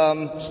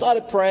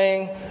started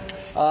praying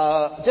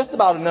just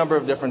about a number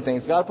of different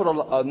things. God put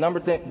a number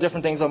of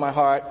different things on my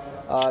heart.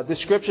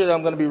 This scripture that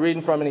I'm going to be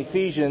reading from in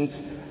Ephesians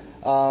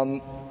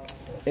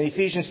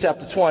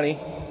chapter 20.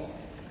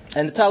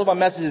 And the title of my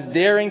message is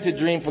Daring to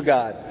Dream for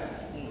God.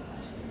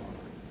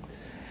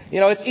 You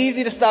know, it's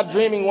easy to stop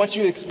dreaming once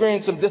you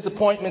experience some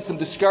disappointment, some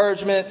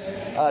discouragement,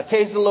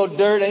 taste a little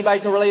dirt. Anybody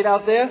can relate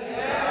out there?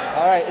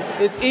 All right,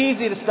 it's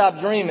easy to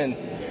stop dreaming.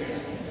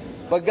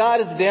 But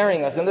God is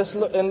daring us. In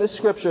this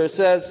scripture, it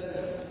says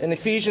in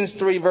Ephesians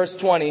 3, verse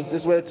 20,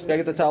 this is where I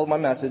get the title of my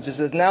message. It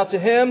says, Now to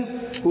him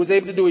who is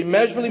able to do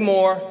immeasurably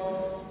more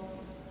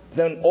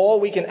than all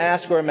we can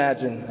ask or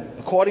imagine,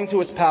 according to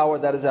his power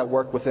that is at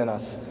work within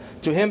us.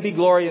 To him be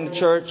glory in the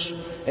church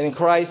and in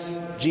Christ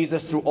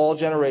Jesus through all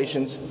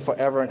generations,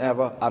 forever and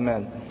ever.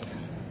 Amen.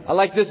 I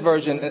like this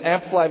version. An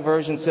Amplified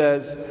version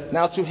says,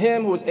 Now to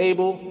him who is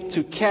able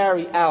to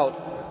carry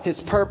out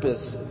his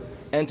purpose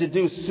and to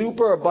do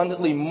super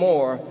abundantly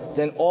more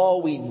than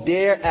all we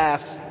dare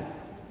ask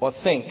or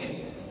think,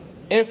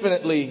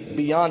 infinitely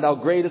beyond our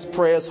greatest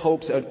prayers,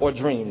 hopes, or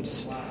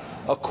dreams,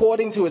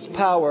 according to his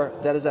power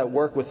that is at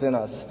work within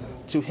us.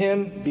 To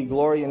him be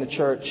glory in the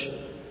church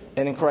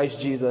and in Christ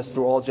Jesus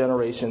through all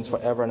generations,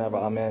 forever and ever.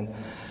 Amen.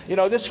 You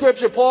know, this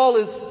scripture, Paul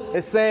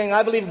is saying,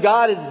 I believe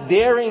God is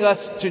daring us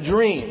to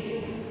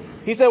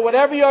dream. He said,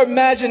 whatever your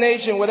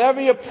imagination,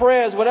 whatever your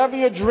prayers, whatever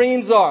your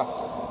dreams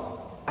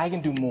are, I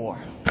can do more.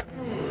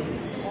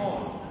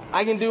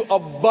 I can do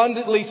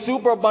abundantly,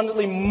 super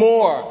abundantly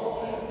more.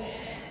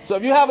 So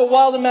if you have a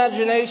wild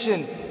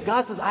imagination,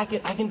 God says, I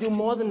can do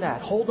more than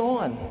that. Hold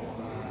on.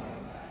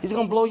 He's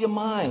going to blow your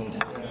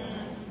mind.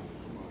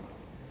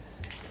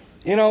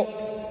 You know,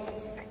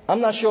 I'm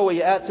not sure where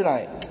you're at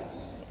tonight.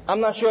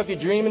 I'm not sure if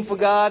you're dreaming for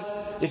God.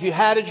 If you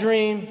had a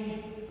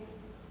dream,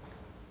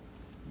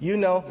 you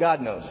know, God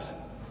knows.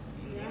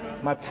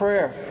 My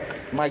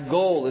prayer, my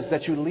goal is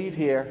that you leave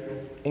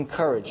here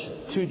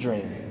encouraged to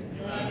dream.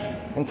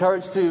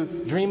 Encouraged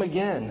to dream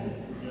again.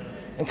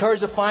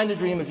 Encouraged to find a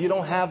dream if you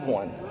don't have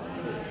one.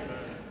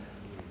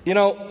 You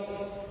know,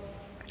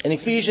 in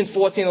Ephesians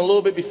 14, a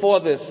little bit before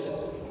this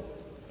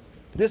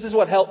is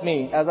what helped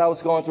me as I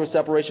was going through a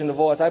separation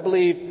divorce. I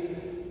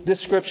believe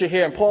this scripture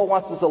here, and Paul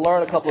wants us to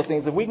learn a couple of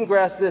things. If we can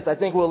grasp this, I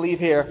think we'll leave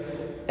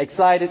here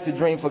excited to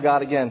dream for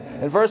God again.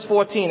 In verse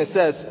 14, it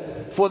says,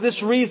 For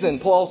this reason,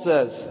 Paul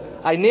says,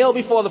 I kneel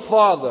before the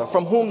Father,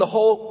 from whom the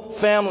whole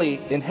family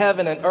in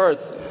heaven and earth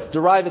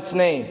derive its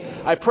name.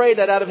 I pray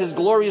that out of his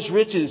glorious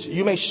riches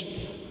he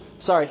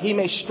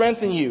may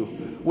strengthen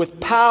you with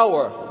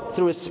power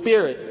through his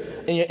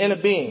Spirit in your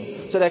inner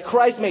being, so that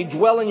Christ may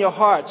dwell in your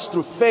hearts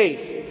through faith.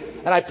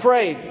 And I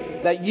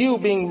pray that you,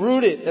 being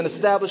rooted and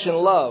established in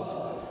love,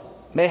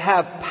 may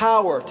have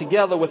power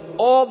together with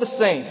all the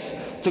saints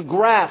to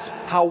grasp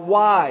how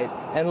wide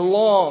and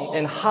long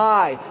and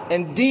high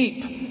and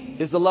deep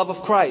is the love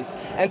of Christ,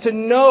 and to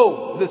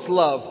know this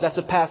love that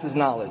surpasses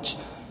knowledge.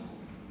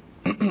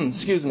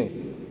 Excuse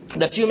me.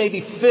 That you may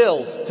be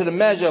filled to the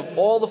measure of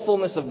all the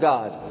fullness of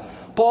God.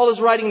 Paul is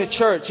writing the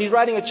church. He's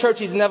writing a church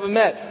he's never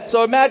met.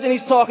 So imagine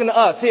he's talking to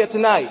us here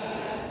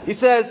tonight. He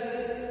says,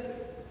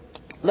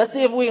 let's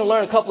see if we can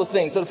learn a couple of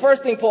things. So the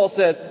first thing Paul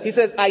says, he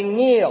says, I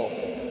kneel.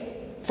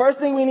 First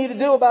thing we need to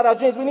do about our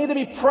dreams, we need to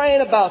be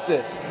praying about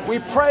this. We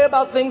pray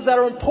about things that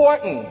are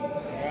important.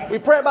 We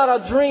pray about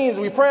our dreams.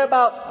 We pray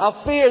about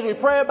our fears. We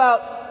pray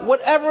about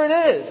whatever it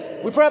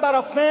is. We pray about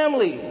our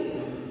family.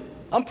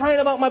 I'm praying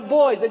about my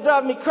boys. They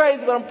drive me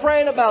crazy, but I'm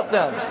praying about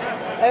them.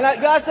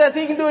 And God says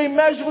he can do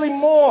immeasurably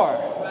more.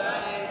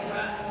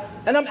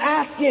 And I'm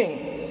asking,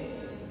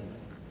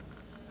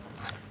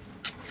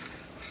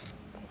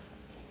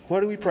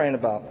 what are we praying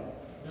about?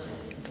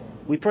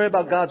 We pray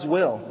about God's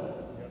will.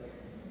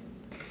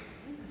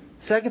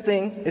 Second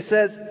thing, it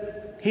says,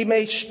 he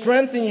may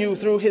strengthen you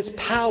through his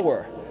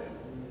power.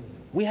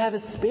 We have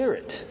his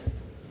Spirit.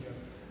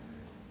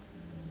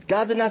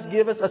 God did not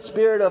give us a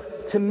spirit of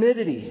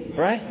timidity,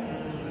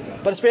 right?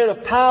 But a spirit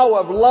of power,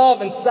 of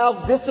love, and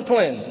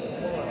self-discipline.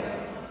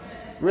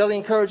 Really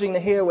encouraging to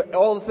hear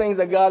all the things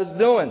that God is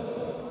doing.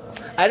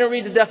 I didn't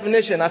read the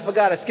definition. I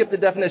forgot. I skipped the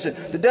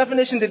definition. The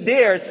definition to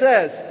dare, it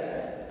says,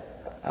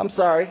 I'm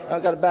sorry,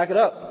 I've got to back it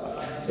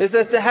up. It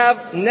says to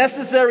have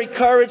necessary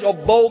courage or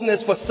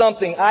boldness for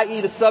something,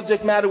 i.e. the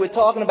subject matter we're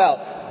talking about.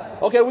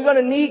 Okay, we're going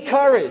to need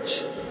courage.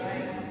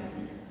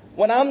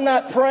 When I'm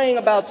not praying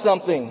about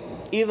something,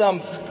 either I'm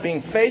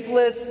being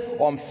faithless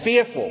or I'm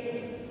fearful.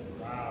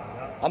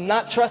 I'm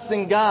not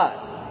trusting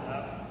God.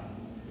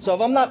 So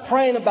if I'm not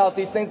praying about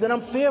these things, then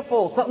I'm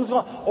fearful. Something's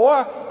going on. Or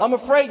I'm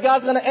afraid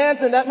God's going to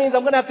answer. That means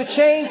I'm going to have to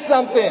change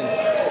something.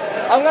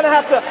 I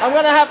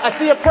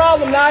see a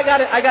problem. Now I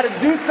got to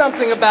do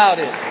something about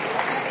it.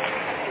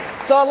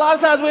 So a lot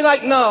of times we're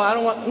like,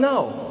 no.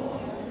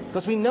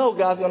 Because we know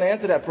God's going to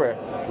answer that prayer.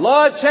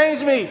 Lord,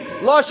 change me.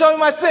 Lord, show me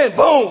my sin.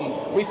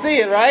 Boom. We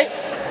see it, right?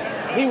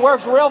 He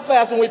works real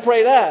fast when we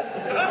pray that.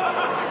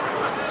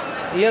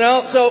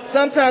 So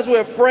sometimes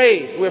we're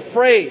afraid.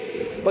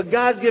 But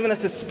God's given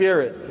us His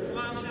Spirit.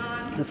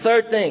 The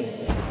third thing,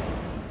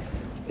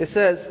 it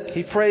says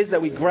He prays that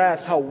we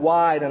grasp how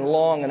wide and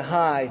long and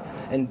high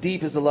and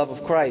deep is the love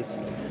of Christ.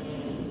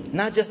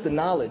 Not just the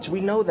knowledge.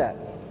 We know that.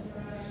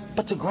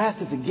 But to grasp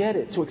it, to get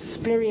it, to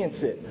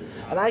experience it.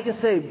 And I can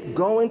say,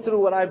 going through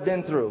what I've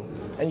been through,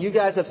 and you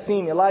guys have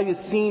seen me, a lot of you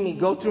have seen me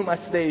go through my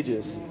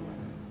stages.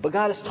 But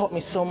God has taught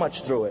me so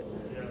much through it.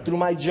 Through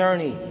my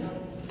journey.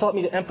 It's taught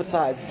me to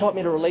empathize. It's taught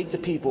me to relate to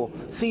people.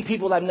 See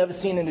people I've never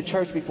seen in the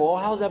church before.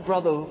 Oh, how's that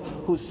brother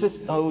whose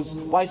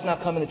wife's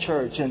not coming to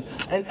church? And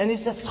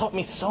it's just taught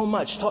me so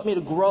much. Taught me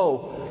to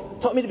grow.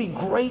 Taught me to be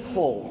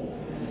grateful.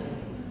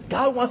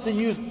 God wants to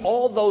use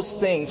all those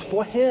things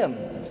for Him.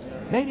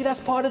 Maybe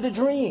that's part of the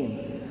dream.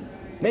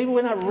 Maybe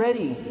we're not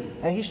ready.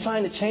 And He's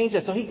trying to change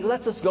us. So He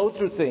lets us go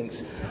through things.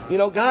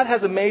 God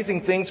has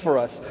amazing things for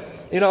us.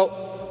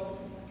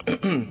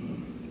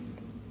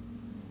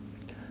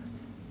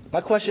 My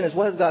question is,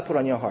 what has God put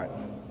on your heart?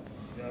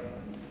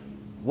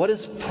 What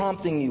is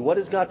prompting you? What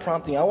is God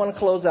prompting you? I want to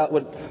close out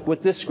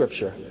with this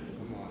scripture.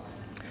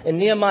 In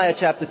Nehemiah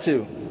chapter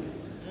 2,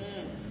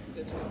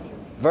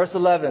 verse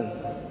 11.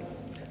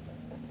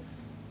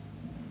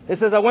 It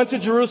says, I went to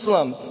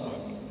Jerusalem,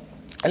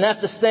 and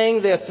after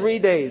staying there 3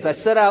 days, I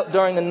set out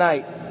during the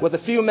night with a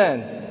few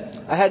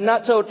men. I had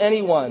not told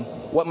anyone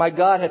what my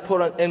God had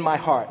put in my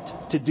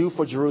heart to do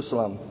for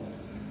Jerusalem.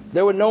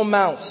 There were no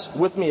mounts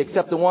with me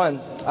except the one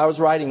I was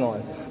riding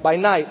on. By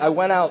night, I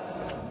went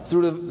out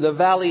through the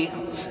valley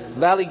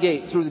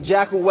gate, through the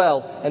Jackal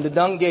Well and the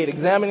Dung Gate,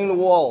 examining the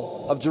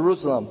wall of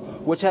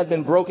Jerusalem, which had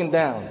been broken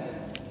down,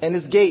 and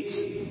its gates,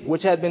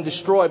 which had been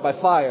destroyed by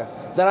fire.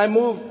 Then I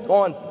moved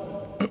on,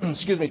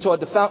 toward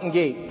the Fountain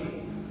Gate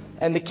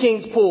and the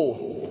King's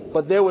Pool,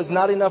 but there was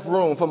not enough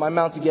room for my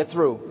mount to get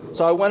through.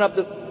 So I went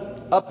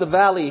up the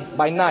valley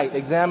by night,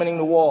 examining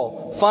the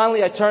wall.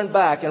 Finally, I turned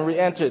back and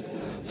re-entered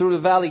through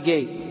the valley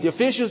gate. The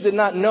officials did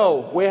not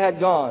know where I had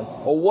gone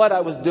or what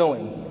I was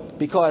doing,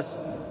 because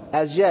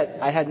as yet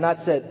I had not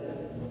said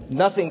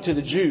nothing to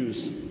the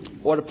Jews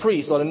or the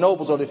priests or the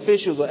nobles or the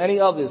officials or any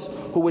others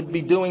who would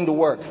be doing the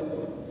work.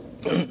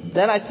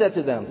 Then I said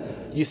to them,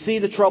 you see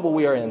the trouble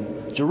we are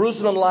in.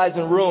 Jerusalem lies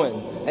in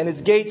ruin, and its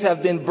gates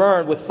have been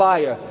burned with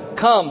fire.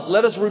 Come,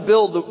 let us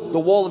rebuild the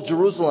wall of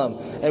Jerusalem,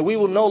 and we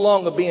will no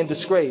longer be in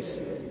disgrace.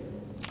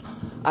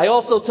 I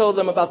also told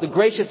them about the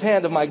gracious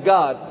hand of my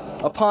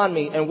God upon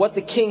me and what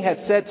the king had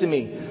said to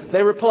me.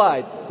 They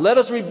replied, let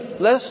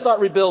us start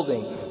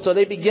rebuilding. So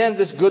they began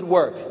this good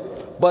work.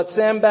 But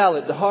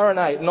Sanballat, the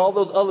Horonite, and all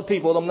those other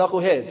people, them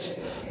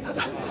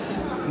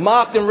knuckleheads,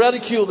 mocked and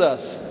ridiculed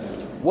us.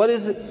 What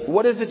is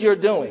it you're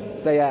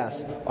doing? They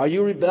asked. Are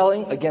you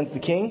rebelling against the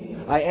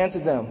king? I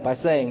answered them by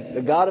saying,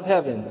 the God of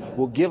heaven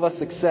will give us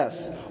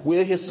success.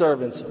 We, His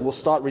servants, will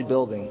start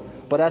rebuilding.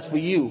 But as for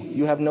you,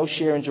 you have no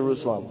share in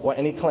Jerusalem or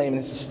any claim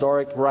in His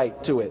historic right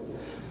to it.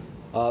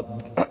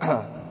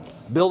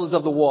 Builders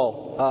of the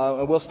wall.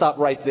 And we'll stop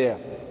right there.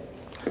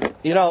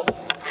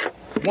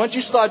 Once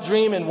you start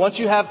dreaming, once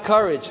you have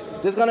courage,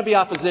 there's going to be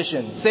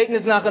opposition. Satan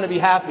is not going to be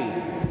happy.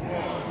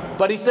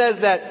 But he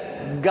says that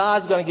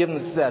God's going to give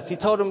them success. He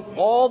told them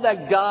all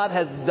that God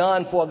has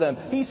done for them.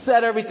 He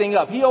set everything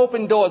up. He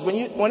opened doors.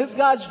 When it's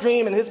God's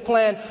dream and His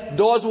plan,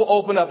 doors will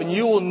open up and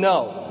you will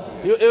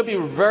know. It'll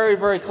be very,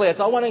 very clear.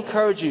 So I want to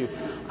encourage you.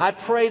 I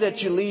pray that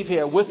you leave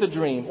here with a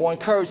dream or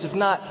encouraged. If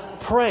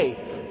not, pray.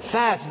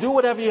 Fast. Do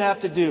whatever you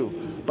have to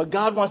do. But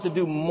God wants to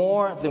do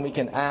more than we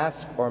can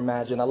ask or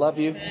imagine. I love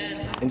you.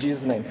 In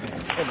Jesus' name.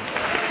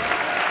 Amen.